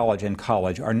pre-college and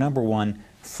college are, number one,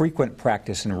 frequent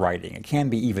practice in writing. It can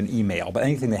be even email, but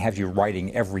anything that has you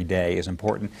writing every day is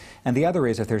important. And the other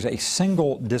is if there's a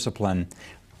single discipline.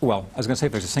 Well, I was going to say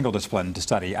if there's a single discipline to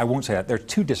study. I won't say that. There are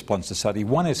two disciplines to study.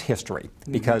 One is history,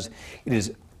 because it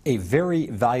is a very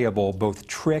valuable both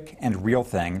trick and real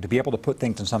thing to be able to put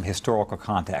things in some historical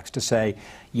context, to say,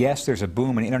 yes, there's a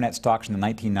boom in internet stocks in the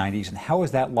 1990s, and how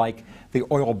is that like the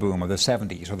oil boom of the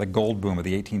 70s or the gold boom of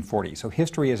the 1840s? So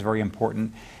history is very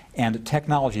important, and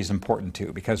technology is important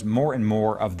too, because more and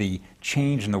more of the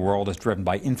change in the world is driven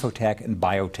by infotech and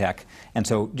biotech, and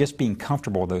so just being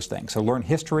comfortable with those things. So learn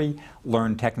history,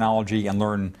 learn technology,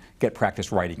 and get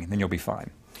practice writing, and then you'll be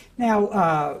fine.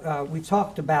 Now, we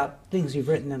talked about things you've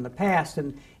written in the past,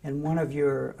 and one of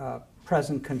your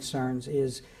present concerns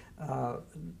is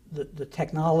the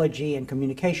technology and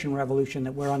communication revolution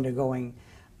that we're undergoing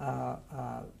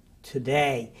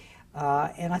today.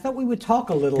 And I thought we would talk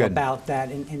a little about that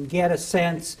and get a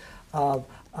sense of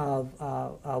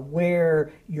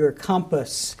where your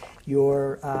compass,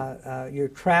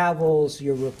 your travels,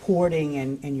 your reporting,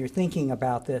 and your thinking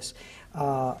about this.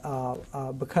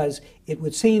 Because it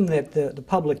would seem that the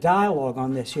public dialogue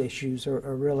on these issues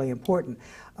are really important.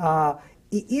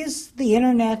 Is the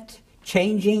internet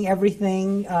changing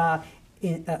everything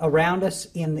around us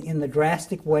in the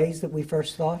drastic ways that we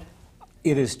first thought?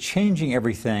 It is changing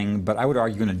everything, but I would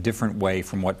argue in a different way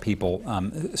from what people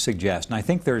suggest. And I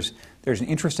think there's an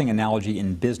interesting analogy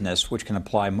in business which can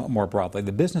apply more broadly.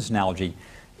 The business analogy,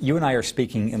 you and I are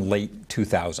speaking in late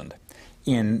 2000.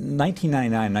 In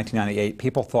 1999, 1998,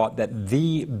 people thought that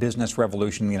the business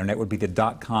revolution in the internet would be the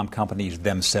dot-com companies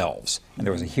themselves. And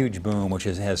there was a huge boom, which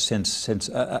has since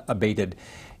abated.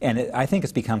 And I think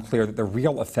it's become clear that the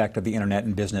real effect of the internet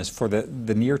in business for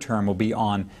the near term will be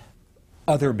on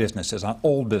other businesses, on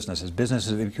old businesses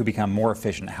that could become more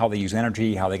efficient, how they use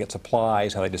energy, how they get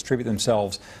supplies, how they distribute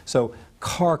themselves. So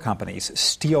car companies,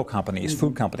 steel companies,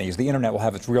 food companies, the internet will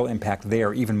have its real impact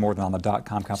there even more than on the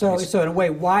dot-com companies. So in a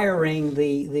way, wiring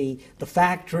the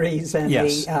factories and,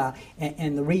 yes,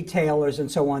 and the retailers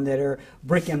and so on that are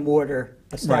brick and mortar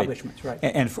establishments, right?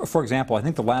 And for example, I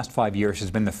think the last 5 years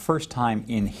has been the first time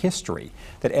in history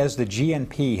that as the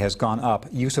GNP has gone up,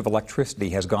 use of electricity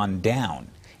has gone down,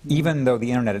 even though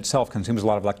the internet itself consumes a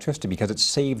lot of electricity because it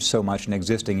saves so much in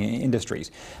existing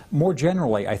industries. More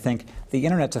generally, I think the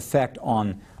internet's effect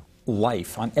on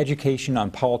life, on education, on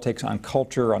politics, on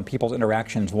culture, on people's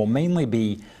interactions will mainly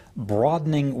be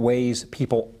broadening ways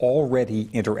people already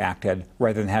interacted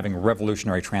rather than having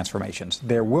revolutionary transformations.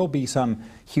 There will be some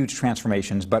huge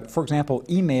transformations, but for example,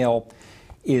 email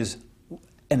is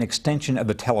an extension of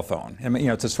the telephone. I mean,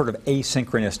 it's a sort of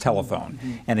asynchronous telephone,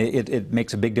 and it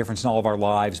makes a big difference in all of our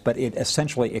lives, but it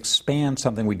essentially expands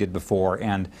something we did before.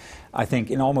 And I think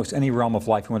in almost any realm of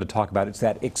life we want to talk about, it's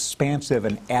that expansive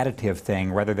and additive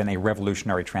thing rather than a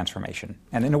revolutionary transformation.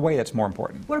 And in a way, that's more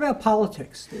important. What about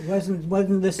politics?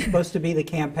 Wasn't this supposed to be the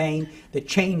campaign that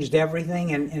changed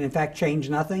everything and in fact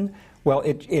changed nothing? Well,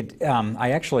 I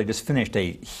actually just finished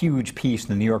a huge piece in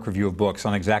the New York Review of Books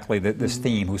on exactly this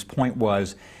theme, whose point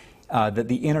was that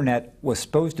the internet was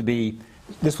supposed to be,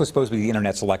 this was supposed to be the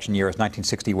internet's election year as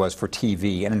 1960 was for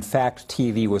TV, and in fact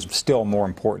TV was still more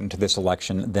important to this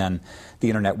election than the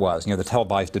internet was. You know, the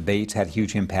televised debates had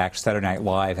huge impact, Saturday Night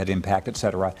Live had impact,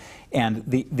 etc. And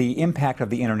the impact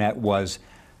of the internet was,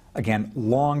 again,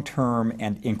 long-term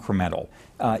and incremental.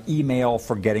 Email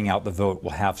for getting out the vote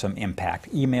will have some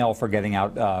impact. Email for getting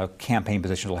out campaign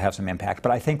positions will have some impact.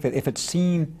 But I think that if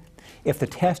the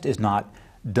test is not,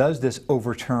 does this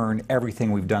overturn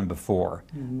everything we've done before,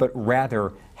 but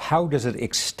rather, how does it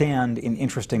extend in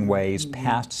interesting ways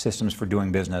past systems for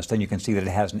doing business, then you can see that it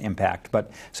has an impact. But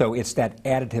so it's that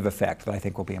additive effect that I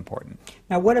think will be important.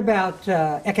 Now, what about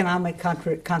economic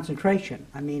concentration?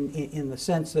 I mean, in the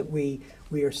sense that we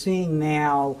are seeing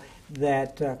now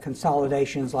that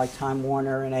consolidations like Time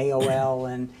Warner and AOL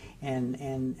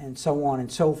and so on and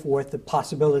so forth, the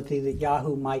possibility that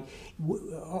Yahoo might,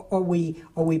 are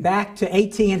we back to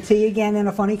AT&T again in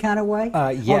a funny kind of way?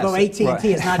 Yes. Although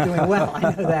AT&T is not doing well, I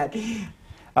know that.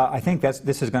 I think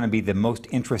this is going to be the most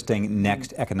interesting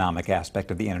next economic aspect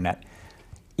of the internet.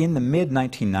 In the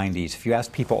mid-1990s, if you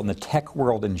ask people in the tech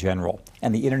world in general,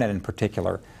 and the internet in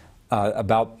particular,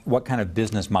 about what kind of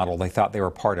business model they thought they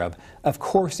were part of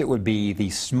course it would be the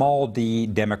small d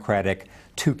democratic,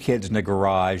 two kids in a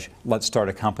garage, let's start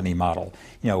a company model.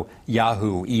 You know,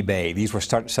 Yahoo, eBay, these were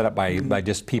set up by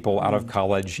just people out of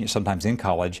college, sometimes in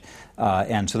college,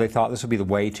 and so they thought this would be the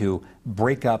way to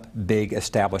break up big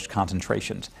established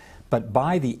concentrations. But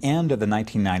by the end of the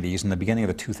 1990s and the beginning of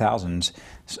the 2000s,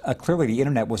 clearly the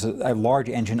internet was a large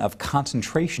engine of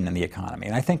concentration in the economy.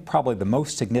 And I think probably the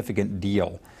most significant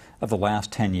deal of the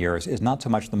last 10 years is not so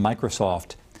much the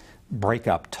Microsoft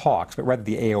breakup talks, but rather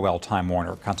the AOL Time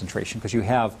Warner concentration, because you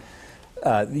have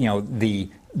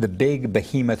the big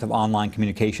behemoth of online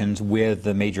communications with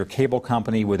the major cable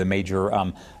company, with a major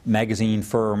magazine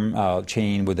firm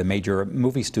chain, with a major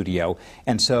movie studio.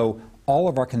 And so all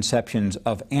of our conceptions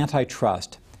of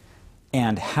antitrust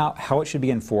and how it should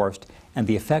be enforced and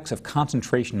the effects of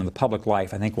concentration in the public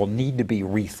life, I think, will need to be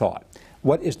rethought.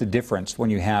 What is the difference when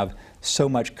you have so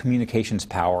much communications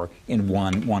power in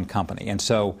one company? And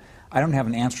so I don't have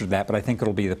an answer to that, but I think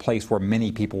it'll be the place where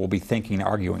many people will be thinking and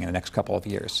arguing in the next couple of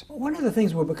years. One of the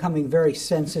things we're becoming very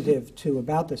sensitive to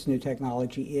about this new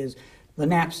technology is the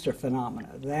Napster phenomena.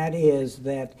 That is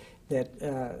that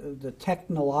the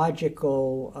technology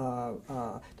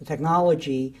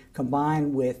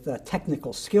combined with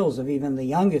technical skills of even the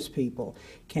youngest people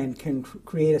can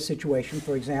create a situation,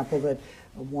 for example, that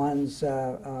one's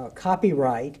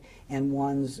copyright and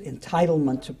one's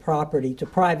entitlement to property, to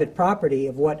private property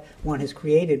of what one has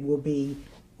created will be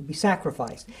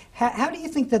sacrificed. How do you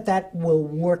think that will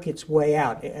work its way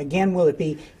out? Again, will it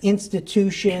be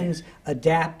institutions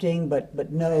adapting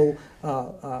but no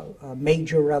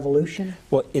major revolution?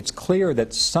 Well, it's clear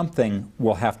that something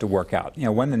will have to work out. You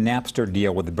know, when the Napster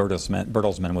deal with the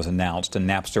Bertelsmann was announced and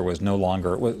Napster was no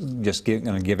longer just going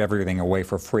to give everything away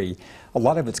for free, a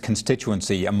lot of its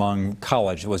constituency among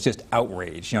college was just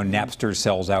outraged. You know, Napster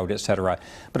sells out, et cetera.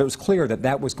 But it was clear that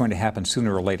that was going to happen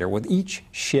sooner or later. With each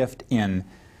shift in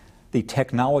the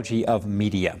technology of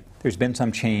media, there's been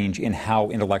some change in how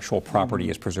intellectual property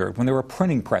is preserved. When there were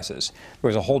printing presses, there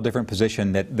was a whole different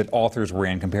position that authors were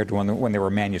in compared to when there were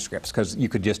manuscripts, because you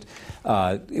could just,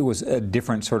 it was a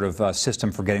different sort of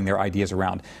system for getting their ideas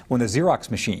around. When the Xerox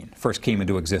machine first came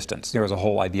into existence, there was a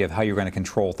whole idea of how you're going to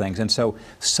control things. And so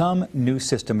some new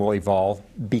system will evolve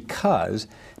because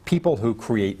people who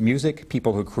create music,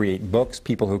 people who create books,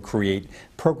 people who create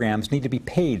programs need to be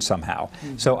paid somehow.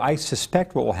 So I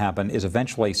suspect what will happen is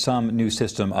eventually some new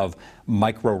system of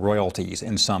micro royalties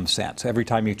in some sense. Every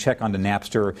time you check onto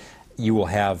Napster, you will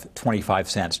have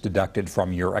 25 cents deducted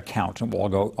from your account and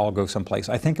will all go someplace.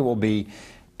 I think it will be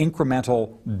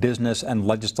incremental business and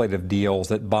legislative deals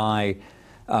that by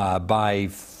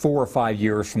 4 or 5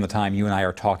 years from the time you and I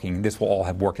are talking, this will all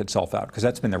have worked itself out, because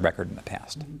that's been the record in the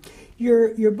past.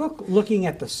 Your book, Looking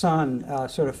at the Sun,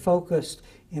 sort of focused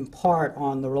in part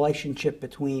on the relationship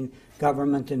between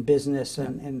government and business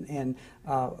and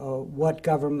what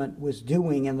government was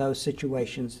doing in those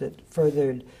situations that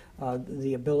furthered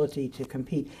the ability to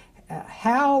compete.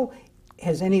 How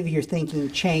has any of your thinking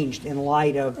changed in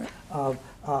light of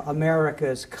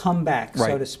America's comeback,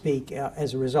 so to speak,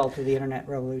 as a result of the Internet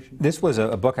revolution? This was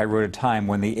a book I wrote at a time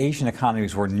when the Asian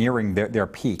economies were nearing their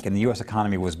peak and the U.S.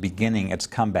 economy was beginning its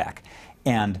comeback.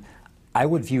 And I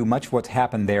would view much of what's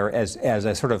happened there as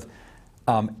a sort of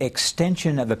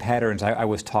extension of the patterns I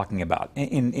was talking about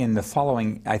in the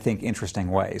following, I think,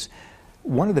 interesting ways.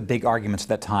 One of the big arguments at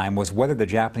that time was whether the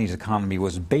Japanese economy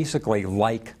was basically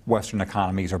like Western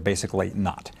economies or basically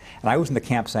not. And I was in the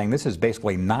camp saying this is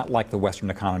basically not like the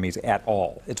Western economies at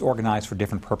all. It's organized for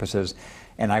different purposes,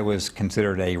 and I was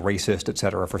considered a racist, et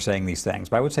cetera, for saying these things.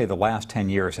 But I would say the last 10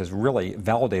 years has really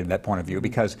validated that point of view,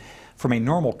 because from a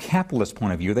normal capitalist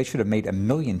point of view, they should have made a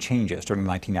million changes during the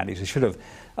 1990s. They should have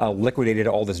liquidated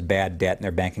all this bad debt in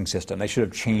their banking system. They should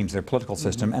have changed their political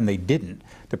system, and they didn't.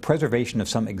 The preservation of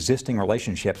some existing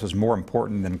relationships was more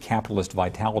important than capitalist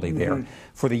vitality there.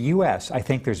 For the U.S., I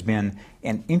think there's been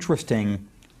an interesting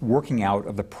working out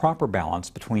of the proper balance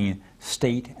between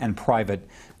state and private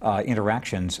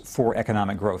interactions for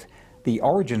economic growth. The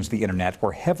origins of the Internet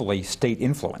were heavily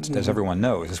state-influenced, as everyone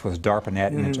knows. This was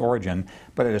DARPANET in its origin,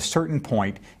 but at a certain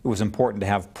point, it was important to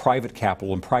have private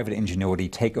capital and private ingenuity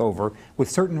take over with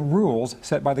certain rules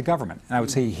set by the government. And I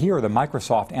would say here, the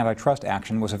Microsoft antitrust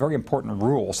action was a very important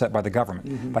rule set by the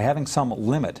government. By having some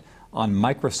limit on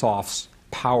Microsoft's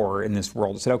power in this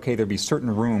world, it said, okay, there'd be certain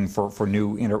room for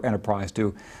new enterprise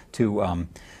to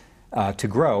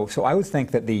grow. So I would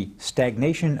think that the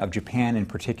stagnation of Japan in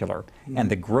particular and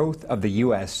the growth of the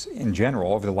U.S. in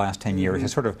general over the last 10 years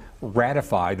has sort of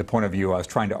ratified the point of view I was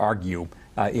trying to argue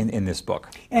in this book.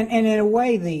 And in a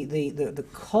way, the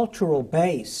cultural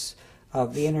base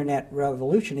of the internet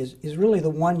revolution is really the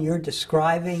one you're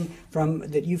describing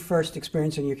that you first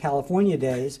experienced in your California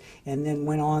days and then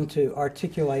went on to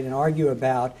articulate and argue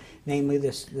about, namely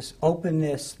this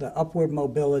openness, the upward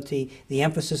mobility, the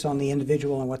emphasis on the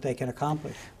individual and what they can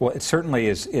accomplish. Well, it certainly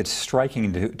is. It's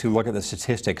striking to look at the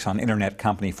statistics on internet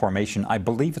company formation. I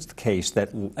believe it's the case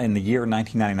that in the year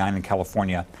 1999 in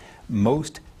California,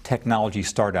 most technology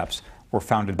startups were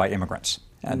founded by immigrants.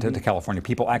 To California,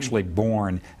 people actually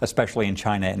born, especially in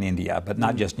China and India, but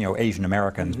not just Asian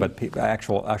Americans, but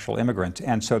actual immigrants.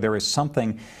 And so there is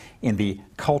something in the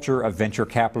culture of venture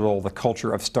capital, the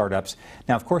culture of startups.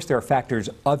 Now, of course, there are factors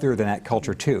other than that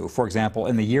culture too. For example,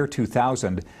 in the year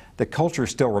 2000, the culture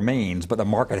still remains, but the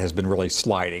market has been really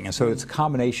sliding. And so it's a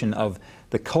combination of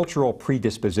the cultural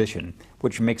predisposition,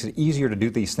 which makes it easier to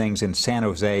do these things in San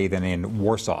Jose than in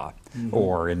Warsaw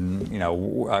or in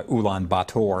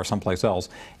Ulaanbaatar or someplace else,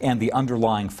 and the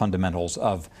underlying fundamentals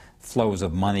of flows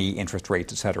of money, interest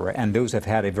rates, et cetera. And those have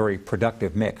had a very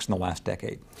productive mix in the last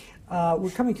decade.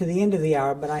 We're coming to the end of the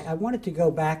hour, but I wanted to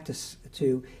go back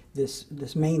to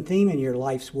this main theme in your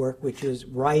life's work, which is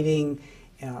writing,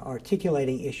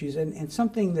 articulating issues, and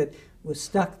something that was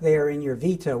stuck there in your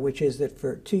vita, which is that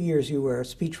for 2 years you were a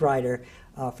speechwriter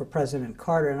for President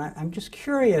Carter. And I'm just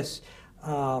curious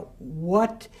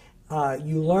what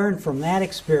you learned from that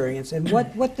experience and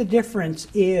what the difference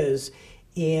is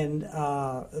in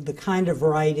the kind of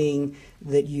writing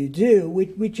that you do,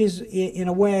 which is in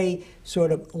a way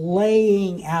sort of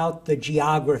laying out the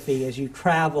geography as you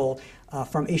travel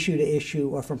from issue to issue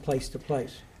or from place to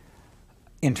place.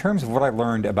 In terms of what I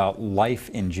learned about life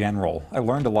in general, I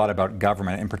learned a lot about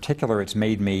government. In particular,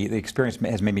 the experience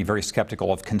has made me very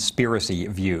skeptical of conspiracy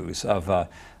views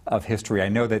of history. I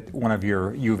know that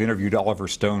you've interviewed Oliver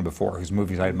Stone before, whose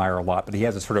movies I admire a lot, but he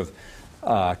has a sort of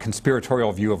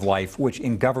conspiratorial view of life, which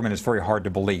in government is very hard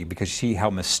to believe because you see how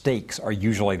mistakes are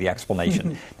usually the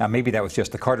explanation. Now, maybe that was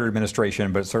just the Carter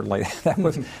administration, but certainly that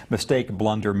was mistake,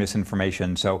 blunder,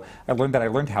 misinformation. So I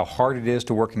learned how hard it is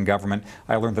to work in government.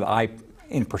 I learned that I,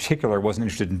 in particular, wasn't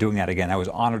interested in doing that again. I was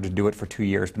honored to do it for 2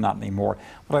 years, but not anymore.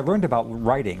 What I learned about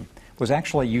writing was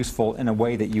actually useful in a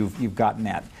way that you've gotten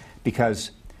at,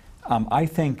 because I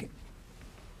think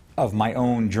of my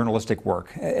own journalistic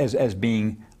work as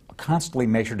being constantly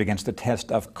measured against the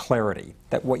test of clarity,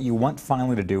 that what you want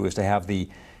finally to do is to have the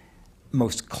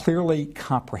most clearly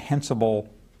comprehensible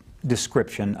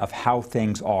description of how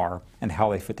things are and how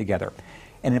they fit together.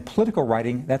 And in political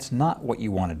writing, that's not what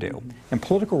you want to do. In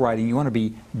political writing, you want to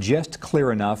be just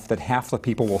clear enough that half the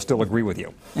people will still agree with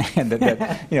you, and that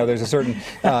there's a certain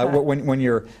when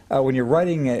you're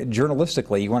writing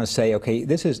journalistically, you want to say, okay,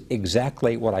 this is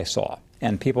exactly what I saw,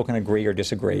 and people can agree or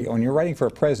disagree. When you're writing for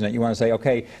a president, you want to say,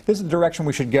 okay, this is the direction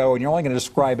we should go, and you're only going to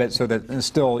describe it so that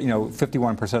still,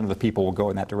 51% of the people will go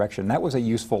in that direction. That was a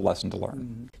useful lesson to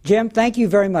learn. Jim, thank you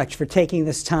very much for taking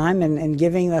this time and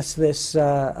giving us this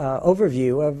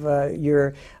overview of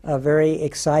your very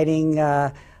exciting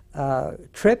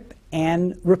trip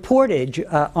and reportage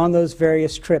on those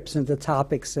various trips and the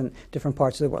topics in different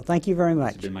parts of the world. Thank you very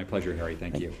much. It's been my pleasure, Harry.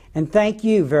 Thank you. And thank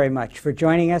you very much for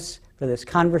joining us for this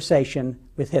conversation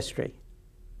with history.